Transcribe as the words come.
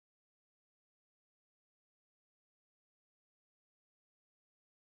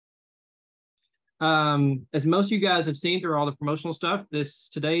As most of you guys have seen through all the promotional stuff, this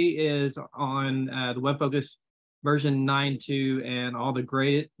today is on the WebFOCUS version 9.2 and all the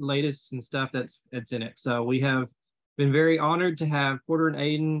great latest and stuff that's in it. So we have been very honored to have Porter and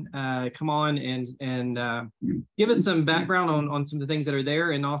Aiden come on and give us some background on some of the things that are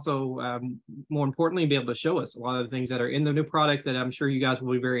there, and also more importantly, be able to show us a lot of the things that are in the new product that I'm sure you guys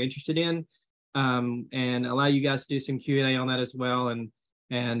will be very interested in, and allow you guys to do some Q&A on that as well.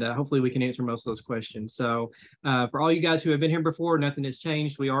 And hopefully we can answer most of those questions. So for all you guys who have been here before, nothing has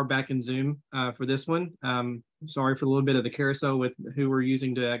changed. We are back in Zoom for this one. Sorry for a little bit of the carousel with who we're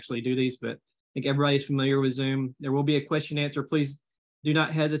using to actually do these, but I think everybody's familiar with Zoom. There will be a question answer. Please do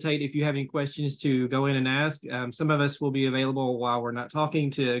not hesitate if you have any questions to go in and ask. Some of us will be available while we're not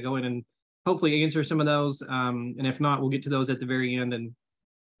talking to go in and hopefully answer some of those. And if not, we'll get to those at the very end. And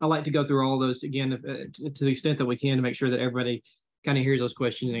I like to go through all those again to the extent that we can to make sure that everybody kind of hears those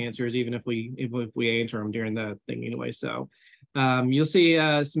questions and answers, even if we answer them during the thing anyway. So you'll see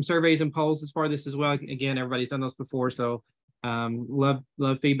some surveys and polls as part of this as well. Again, everybody's done those before, so love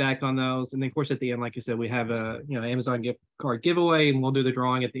feedback on those. And then of course at the end, like I said, we have a Amazon gift card giveaway, and we'll do the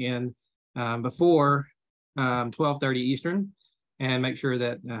drawing at the end before 12:30 Eastern, and make sure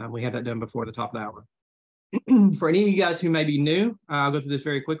that we have that done before the top of the hour. For any of you guys who may be new, I'll go through this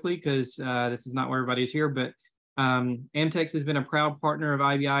very quickly because this is not where everybody's here, but Amtex has been a proud partner of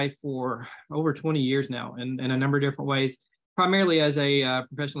IBI for over 20 years now in a number of different ways, primarily as a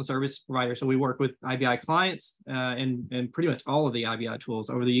professional service provider. So we work with IBI clients and pretty much all of the IBI tools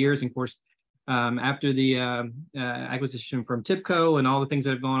over the years. And of course, after the acquisition from TIPCO and all the things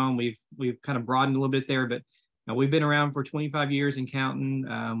that have gone on, we've kind of broadened a little bit there, but we've been around for 25 years and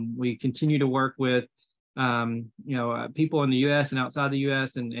counting. We continue to work with people in the U.S. and outside the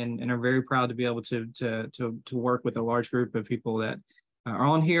U.S. and are very proud to be able to work with a large group of people that are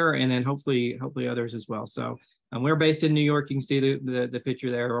on here, and then hopefully others as well. So we're based in New York. You can see the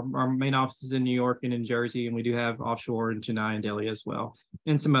picture there. Our main office is in New York and in Jersey, and we do have offshore in Chennai and Delhi as well,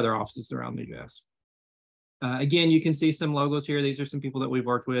 and some other offices around the U.S. Again, you can see some logos here. These are some people that we've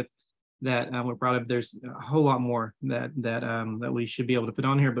worked with that we're proud of. There's a whole lot more that we should be able to put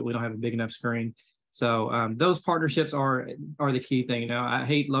on here, but we don't have a big enough screen. So those partnerships are the key thing. I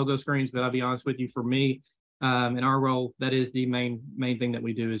hate logo screens, but I'll be honest with you, for me, in our role, that is the main thing that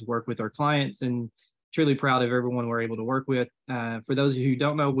we do, is work with our clients, and truly proud of everyone we're able to work with. For those of you who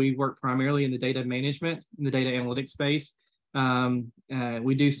don't know, we work primarily in the data management, in the data analytics space.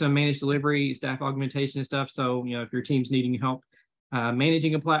 We do some managed delivery, staff augmentation and stuff. So, if your team's needing help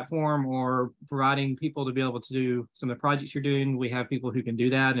managing a platform or providing people to be able to do some of the projects you're doing, we have people who can do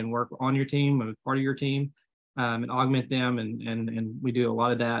that and work on your team or part of your team, and augment them, and we do a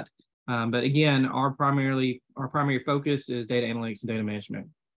lot of that. But again, our primary focus is data analytics and data management.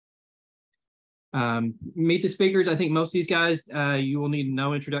 Meet the speakers. I think most of these guys you will need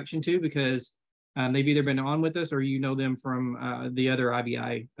no introduction to, because they've either been on with us or you know them from the other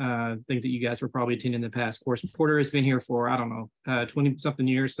IBI things that you guys were probably attending in the past. Of course, Porter has been here for, I don't know, 20-something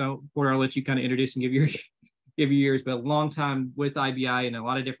years. So Porter, I'll let you kind of introduce and give your years, but a long time with IBI in a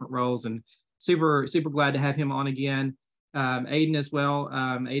lot of different roles, and super glad to have him on again. Aiden as well.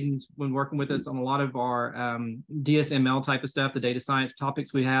 Aiden's been working with us on a lot of our DSML type of stuff, the data science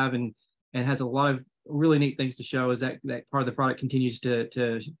topics we have, and has a lot of really neat things to show as that part of the product continues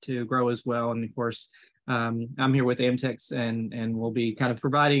to grow as well. And of course, I'm here with Amtex, and we'll be kind of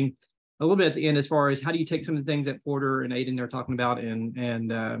providing a little bit at the end as far as how do you take some of the things that Porter and Aiden are talking about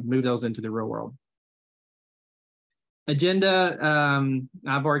and move those into the real world. Agenda,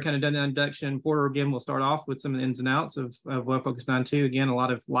 I've already kind of done the introduction. Porter, again, will start off with some of the ins and outs of WebFOCUS 9.2. Again, a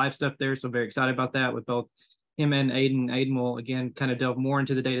lot of live stuff there, so very excited about that with both him and Aiden. Aiden will, again, kind of delve more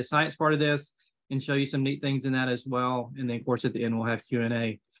into the data science part of this and show you some neat things in that as well. And then, of course, at the end, we'll have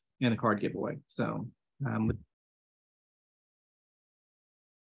Q&A and a card giveaway. So